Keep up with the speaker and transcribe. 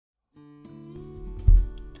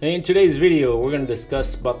And in today's video, we're going to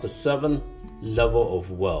discuss about the 7th level of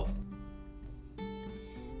wealth.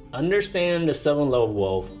 Understand the 7th level of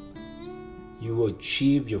wealth, you will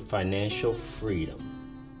achieve your financial freedom.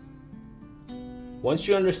 Once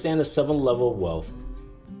you understand the 7th level of wealth,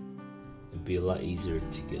 it'll be a lot easier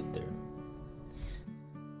to get there.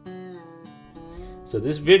 So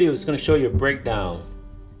this video is going to show you a breakdown,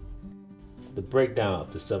 the breakdown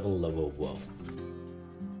of the 7th level of wealth.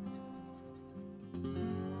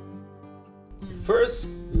 The first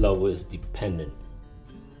level is dependent.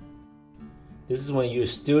 This is when you're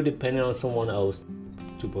still dependent on someone else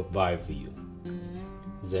to provide for you.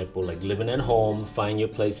 Example, like living at home, find your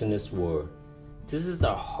place in this world. This is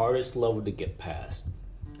the hardest level to get past.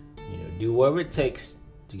 Do whatever it takes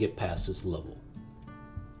to get past this level.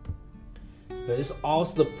 But it's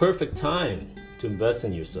also the perfect time to invest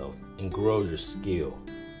in yourself and grow your skills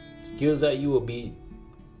that you will be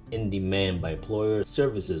in demand by employer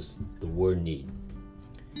services the world need.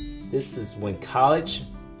 This is when college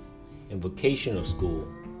and vocational school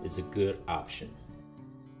is a good option.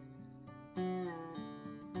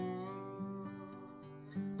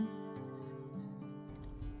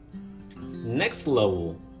 Next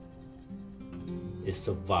level is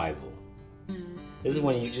survival. This is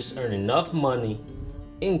when you just earn enough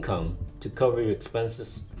income to cover your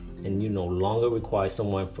expenses and you no longer require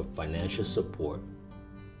someone for financial support.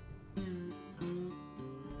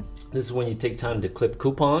 This is when you take time to clip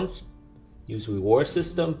coupons, use reward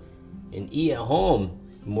system, and eat at home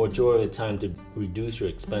the majority of the time to reduce your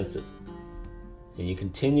expenses. And you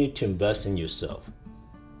continue to invest in yourself.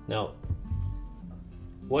 Now,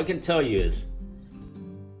 what I can tell you is,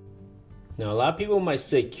 now a lot of people might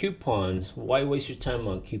say coupons, why waste your time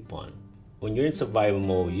on coupon? When you're in survival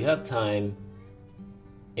mode, you have time,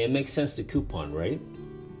 it makes sense to coupon, right?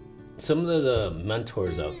 Some of the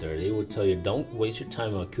mentors out there, they will tell you don't waste your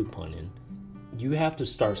time on couponing. You have to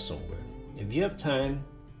start somewhere. If you have time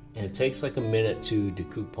and it takes like a minute to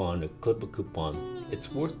coupon or clip a coupon,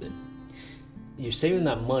 it's worth it. You're saving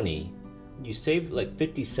that money. You save like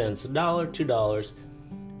 50 cents, $1, $2,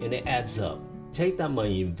 and it adds up. Take that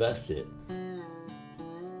money, invest it.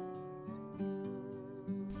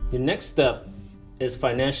 The next step is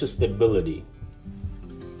financial stability.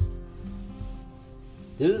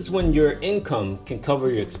 This is when your income can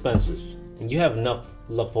cover your expenses and you have enough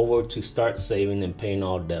left over to start saving and paying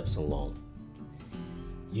all debts and loans.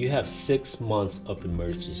 You have 6 months of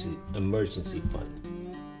emergency fund.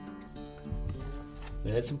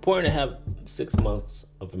 And it's important to have 6 months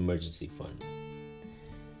of emergency fund.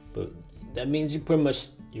 But that means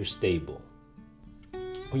you're stable.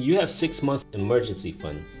 When you have 6 months emergency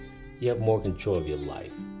fund, you have more control of your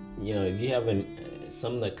life. If you have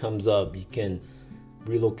something that comes up, you can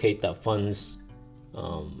relocate that funds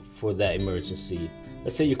for that emergency.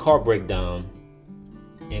 Let's say your car breaks down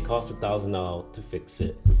and it costs $1,000 to fix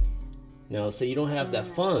it. Now, let's say you don't have that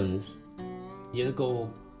funds, you have to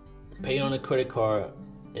go pay on a credit card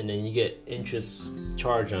and then you get interest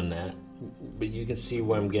charged on that. But you can see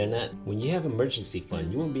where I'm getting at. When you have emergency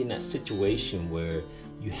fund, you won't be in that situation where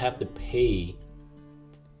you have to pay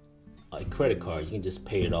a credit card. You can just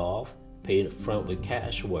pay it off, pay it up front with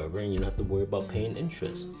cash or whatever, and you don't have to worry about paying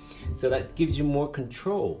interest. So that gives you more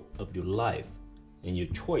control of your life and your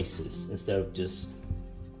choices. Instead of just,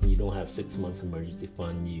 you don't have 6 months emergency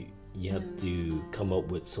fund, you have to come up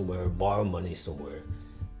with somewhere, borrow money somewhere.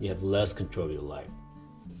 You have less control of your life.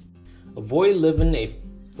 Avoid living a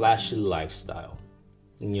flashy lifestyle.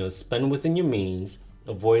 And, spend within your means.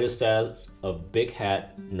 Avoid the status of big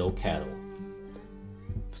hat, no cattle.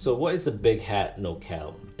 So what is a big hat, no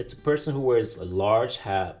cattle? It's a person who wears a large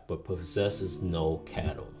hat but possesses no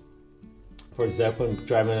cattle. For example,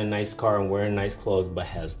 driving a nice car and wearing nice clothes but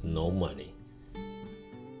has no money.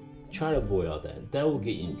 Try to avoid all that. That will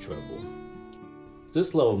get you in trouble.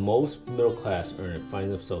 This level, most middle class earners find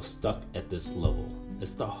themselves stuck at this level.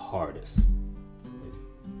 It's the hardest.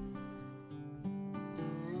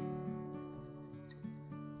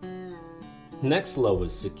 Next level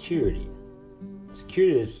is security.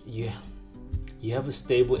 Security is you have a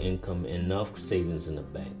stable income and enough savings in the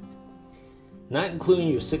bank. Not including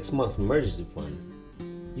your 6-month emergency fund,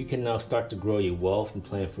 you can now start to grow your wealth and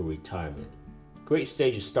plan for retirement. Great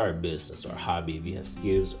stage to start a business or hobby if you have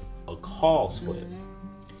skills or calls for it.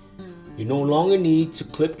 You no longer need to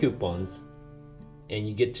clip coupons and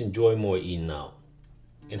you get to enjoy more eating out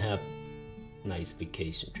and have a nice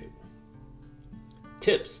vacation trip.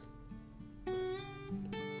 Tips.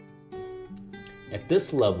 At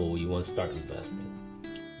this level, you want to start investing.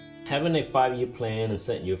 Having a 5-year plan and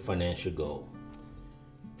setting your financial goal.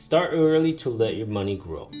 Start early to let your money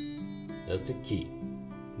grow. That's the key.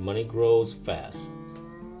 Money grows fast.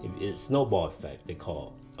 It's snowball effect, they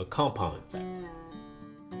call it, a compound effect.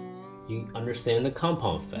 You understand the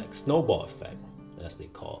compound effect, snowball effect, as they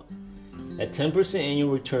call it. At 10%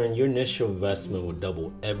 annual return, your initial investment will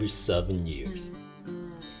double every 7 years.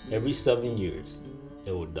 Every 7 years,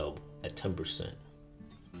 it will double at 10%.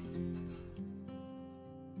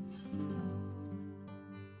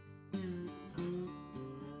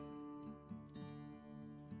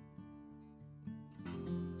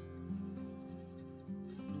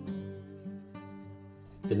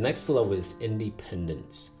 The next level is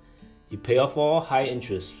independence. You pay off all high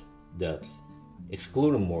interest debts,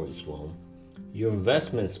 excluding mortgage loan. Your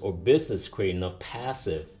investments or business create enough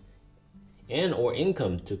passive and or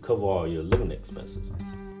income to cover all your living expenses.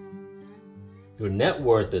 Your net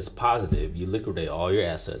worth is positive. You liquidate all your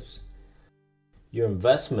assets. Your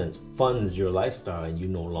investment funds your lifestyle and you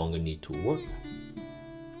no longer need to work.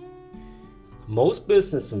 Most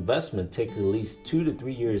business investment takes at least 2 to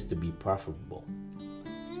 3 years to be profitable.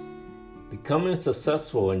 Becoming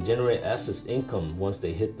successful and generate assets income once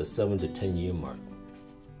they hit the 7 to 10 year mark.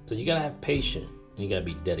 So you gotta have patience and you gotta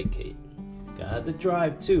be dedicated. You gotta have the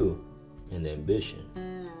drive too and the ambition.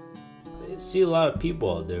 I see a lot of people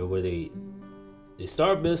out there where they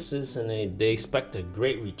start a business and they expect a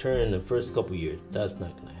great return in the first couple years. That's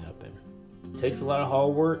not gonna happen. It takes a lot of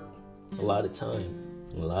hard work, a lot of time,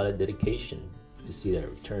 and a lot of dedication to see that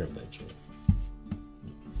return eventually.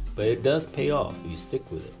 But it does pay off if you stick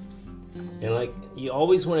with it. And like you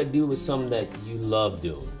always want to do with something that you love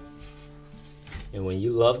doing. And when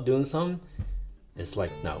you love doing something, it's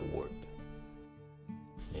like not work.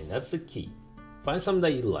 And that's the key. Find something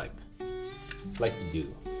that you like to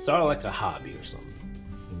do. Start like a hobby or something.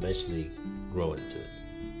 Eventually grow into it.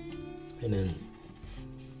 And then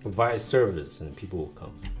provide service and people will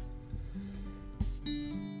come.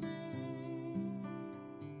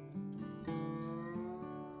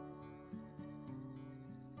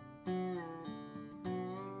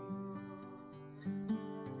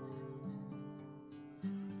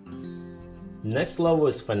 Next level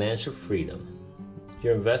is financial freedom.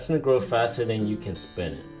 Your investment grows faster than you can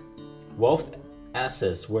spend it. Wealth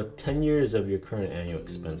assets worth 10 years of your current annual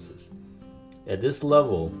expenses. At this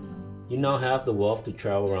level, you now have the wealth to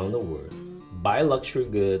travel around the world, buy luxury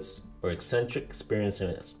goods, or eccentric experiences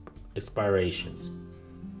and aspirations.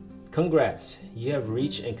 Congrats, you have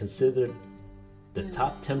reached and considered the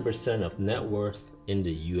top 10% of net worth in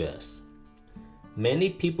the US. Many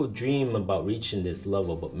people dream about reaching this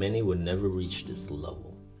level, but many will never reach this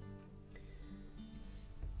level.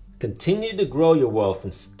 Continue to grow your wealth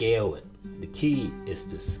and scale it. The key is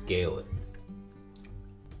to scale it.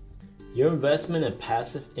 Your investment and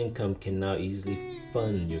passive income can now easily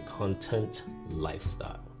fund your content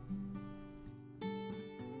lifestyle.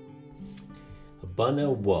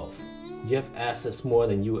 Abundant wealth. You have assets more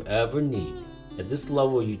than you ever need. At this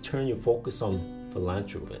level, you turn your focus on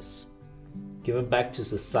philanthropists. Giving back to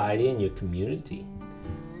society and your community.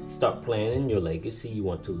 Start planning your legacy you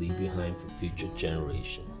want to leave behind for future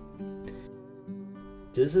generations.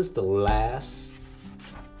 This is the last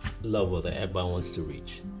level that everybody wants to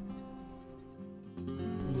reach.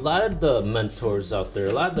 A lot of the mentors out there,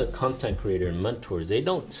 a lot of the content creator mentors, they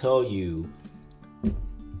don't tell you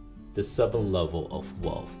the 7th level of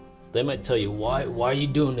wealth. They might tell you, why are you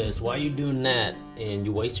doing this? Why are you doing that? And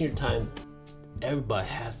you're wasting your time. Everybody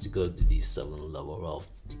has to go to these 7th level of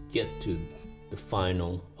wealth to get to the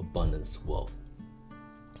final abundance wealth.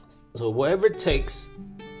 So whatever it takes,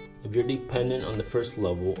 if you're dependent on the first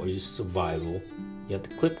level or your survival, you have to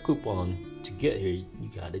clip coupon to get here, you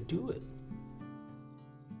gotta do it.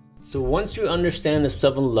 So once you understand the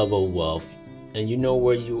 7th level of wealth and you know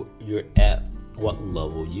where you're at, what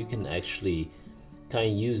level, you can actually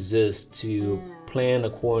kind of use this to plan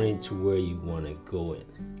according to where you want to go in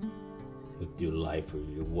with your life or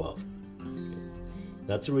your wealth.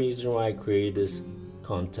 That's the reason why I created this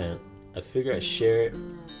content. I figured I'd share it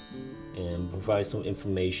and provide some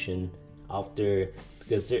information out there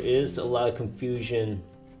because there is a lot of confusion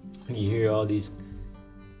when you hear all these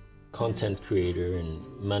content creator and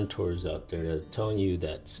mentors out there that are telling you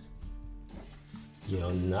that, you know,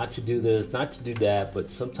 not to do this, not to do that. But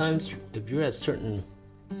sometimes if you're at a certain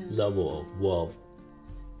level of wealth,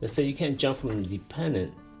 let's say you can't jump from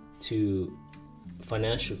dependent to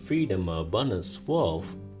financial freedom or abundance wealth,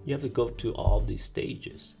 you have to go through all these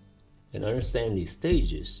stages. And understanding these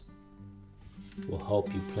stages will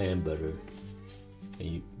help you plan better and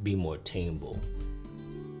you be more attainable.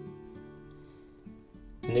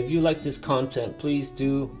 And if you like this content, please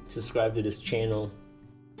do subscribe to this channel.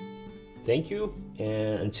 Thank you,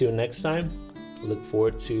 and until next time, I look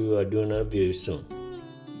forward to doing another video soon.